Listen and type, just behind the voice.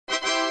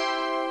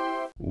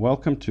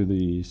Welcome to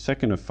the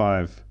second of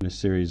 5 in a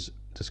series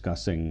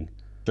discussing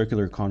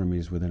circular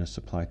economies within a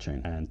supply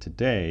chain. And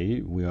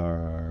today we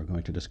are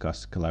going to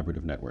discuss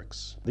collaborative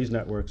networks. These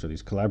networks, or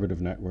these collaborative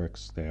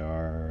networks, they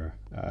are,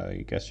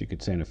 I guess you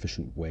could say, an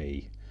efficient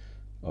way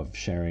of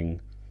sharing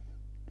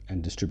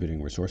and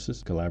distributing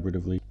resources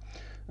collaboratively.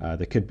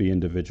 They could be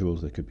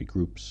individuals, they could be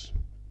groups,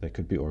 they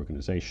could be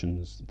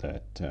organizations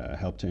that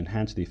help to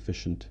enhance the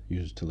efficient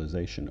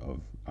utilization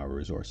of our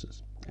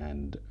resources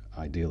and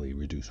ideally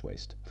reduce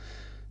waste.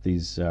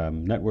 These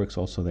networks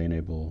also, they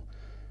enable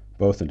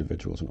both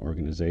individuals and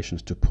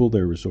organizations to pool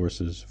their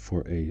resources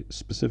for a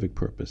specific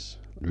purpose,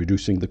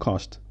 reducing the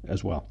cost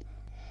as well.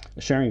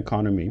 A sharing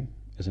economy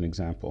is an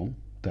example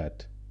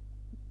that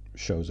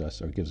shows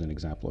us or gives an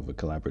example of a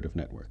collaborative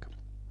network.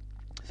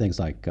 Things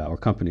like, or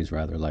companies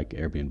rather, like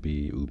Airbnb,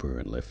 Uber,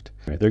 and Lyft.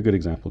 They're good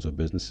examples of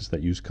businesses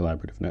that use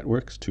collaborative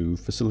networks to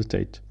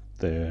facilitate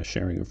the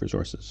sharing of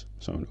resources.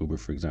 So in Uber,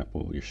 for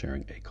example, you're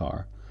sharing a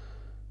car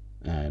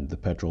and the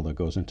petrol that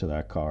goes into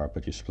that car,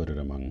 but you split it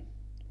among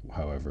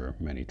however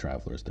many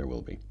travelers there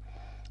will be.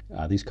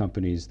 These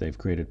companies, they've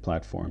created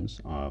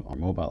platforms or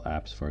mobile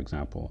apps, for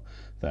example,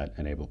 that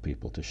enable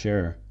people to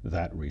share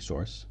that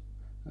resource,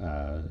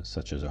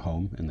 such as a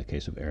home in the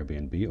case of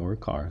Airbnb, or a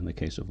car in the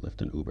case of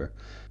Lyft and Uber.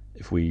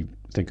 If we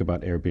think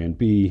about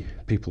Airbnb,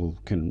 people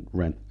can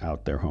rent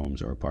out their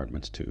homes or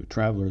apartments to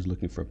travelers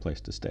looking for a place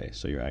to stay.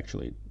 So you're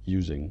actually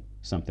using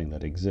something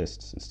that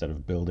exists instead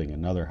of building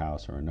another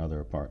house or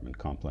another apartment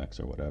complex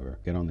or whatever.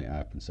 Get on the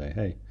app and say,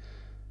 hey,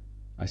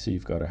 I see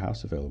you've got a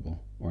house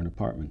available or an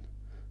apartment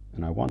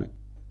and I want it.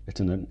 It's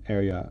in an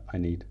area I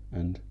need,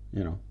 and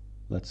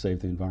let's save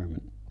the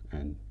environment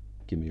and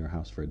give me your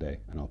house for a day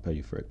and I'll pay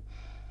you for it.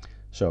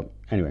 So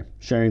anyway,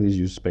 sharing these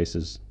use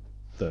spaces,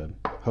 the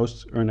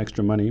hosts earn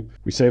extra money.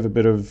 We save a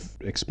bit of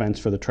expense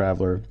for the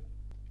traveler.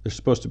 They're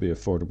supposed to be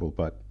affordable,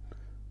 but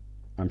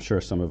I'm sure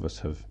some of us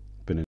have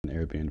been in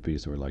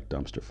Airbnbs that were like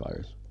dumpster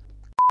fires,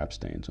 crap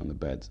stains on the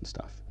beds and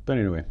stuff. But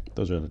anyway,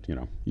 those are,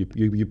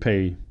 you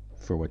pay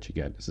for what you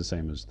get. It's the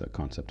same as the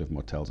concept of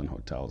motels and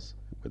hotels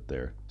with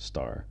their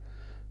star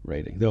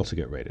rating. They also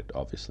get rated,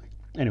 obviously.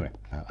 Anyway,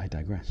 I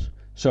digress.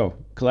 So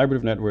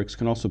collaborative networks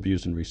can also be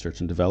used in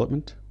research and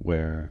development,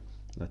 where,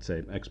 let's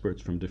say,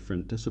 experts from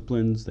different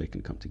disciplines, they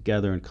can come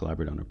together and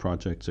collaborate on a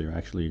project. So you're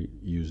actually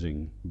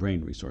using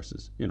brain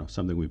resources,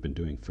 something we've been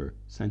doing for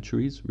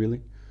centuries,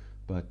 really.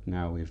 But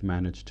now we've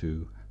managed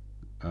to,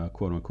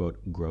 quote unquote,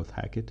 growth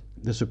hack it.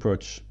 This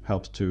approach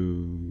helps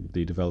to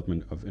the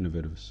development of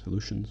innovative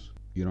solutions.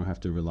 You don't have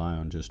to rely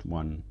on just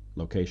one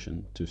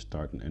location to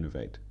start and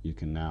innovate. You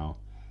can now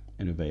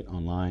innovate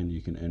online,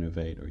 you can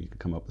innovate, or you can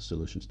come up with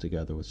solutions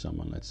together with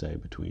someone, let's say,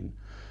 between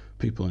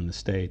people in the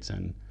States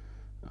and,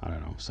 I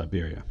don't know,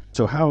 Siberia.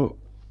 So how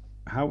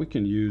we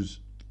can use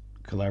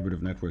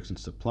collaborative networks in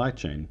supply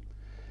chain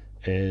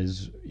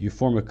is you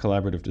form a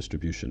collaborative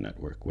distribution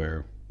network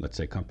where, let's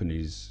say,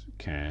 companies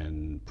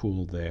can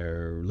pool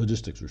their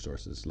logistics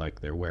resources,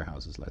 like their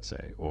warehouses, let's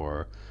say,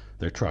 or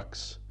their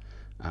trucks.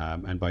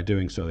 And by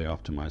doing so, they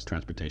optimize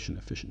transportation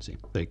efficiency.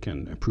 They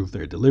can improve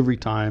their delivery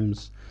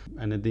times.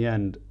 And in the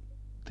end,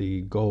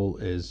 the goal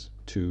is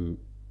to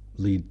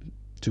lead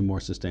to more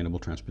sustainable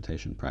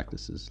transportation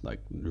practices, like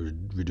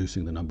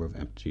reducing the number of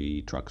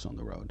empty trucks on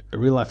the road. A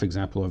real life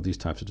example of these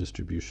types of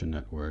distribution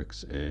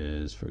networks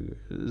is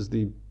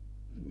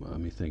let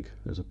me think,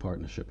 there's a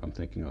partnership I'm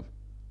thinking of.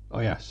 Oh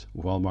yes,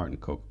 Walmart and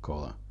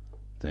Coca-Cola.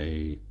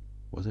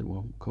 Was it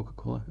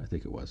Coca-Cola? I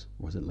think it was.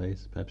 Was it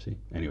Lay's, Pepsi?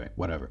 Anyway,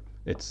 whatever.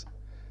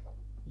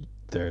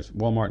 There's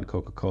Walmart and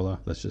Coca-Cola.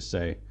 Let's just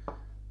say,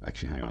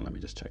 actually, hang on, let me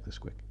just check this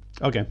quick.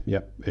 Okay,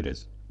 yep, it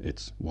is.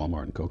 It's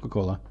Walmart and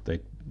Coca-Cola. They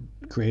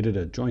created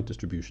a joint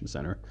distribution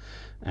center,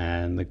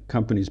 and the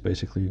companies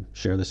basically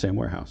share the same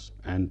warehouse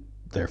and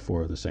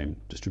therefore the same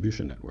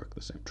distribution network,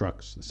 the same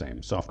trucks, the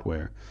same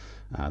software.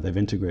 They've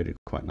integrated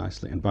quite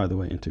nicely. And by the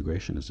way,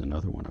 integration is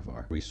another one of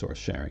our resource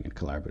sharing and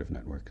collaborative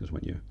networks, is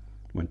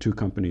when two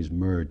companies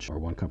merge or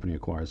one company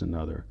acquires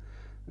another,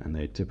 and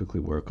they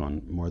typically work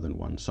on more than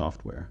one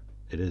software,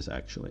 it is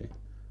actually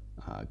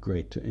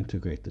great to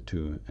integrate the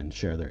two and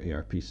share their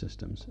ERP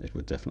systems. It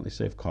would definitely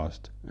save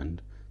cost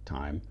and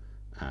time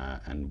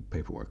and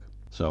paperwork.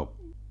 So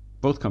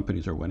both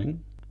companies are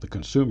winning. The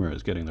consumer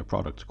is getting their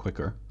products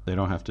quicker. They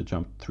don't have to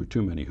jump through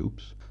too many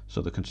hoops. So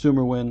the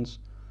consumer wins,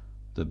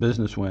 the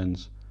business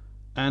wins,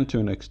 and to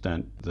an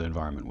extent, the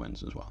environment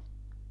wins as well.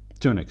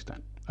 To an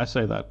extent. I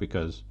say that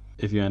because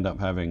if you end up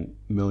having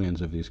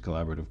millions of these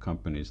collaborative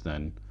companies,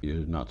 then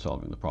you're not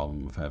solving the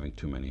problem of having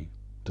too many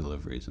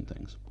deliveries and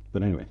things.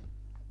 But anyway,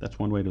 that's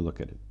one way to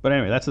look at it. But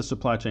anyway, that's the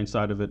supply chain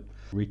side of it.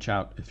 Reach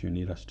out if you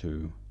need us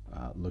to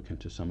look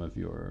into some of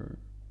your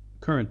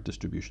current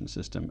distribution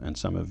system and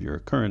some of your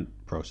current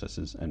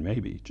processes, and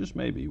maybe, just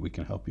maybe, we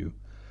can help you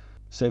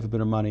save a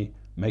bit of money,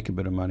 make a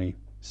bit of money,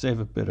 save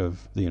a bit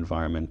of the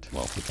environment.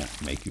 Well, we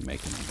can't make you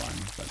make an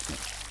environment, but yeah.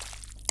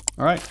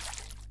 All right.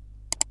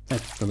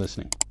 Thanks for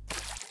listening.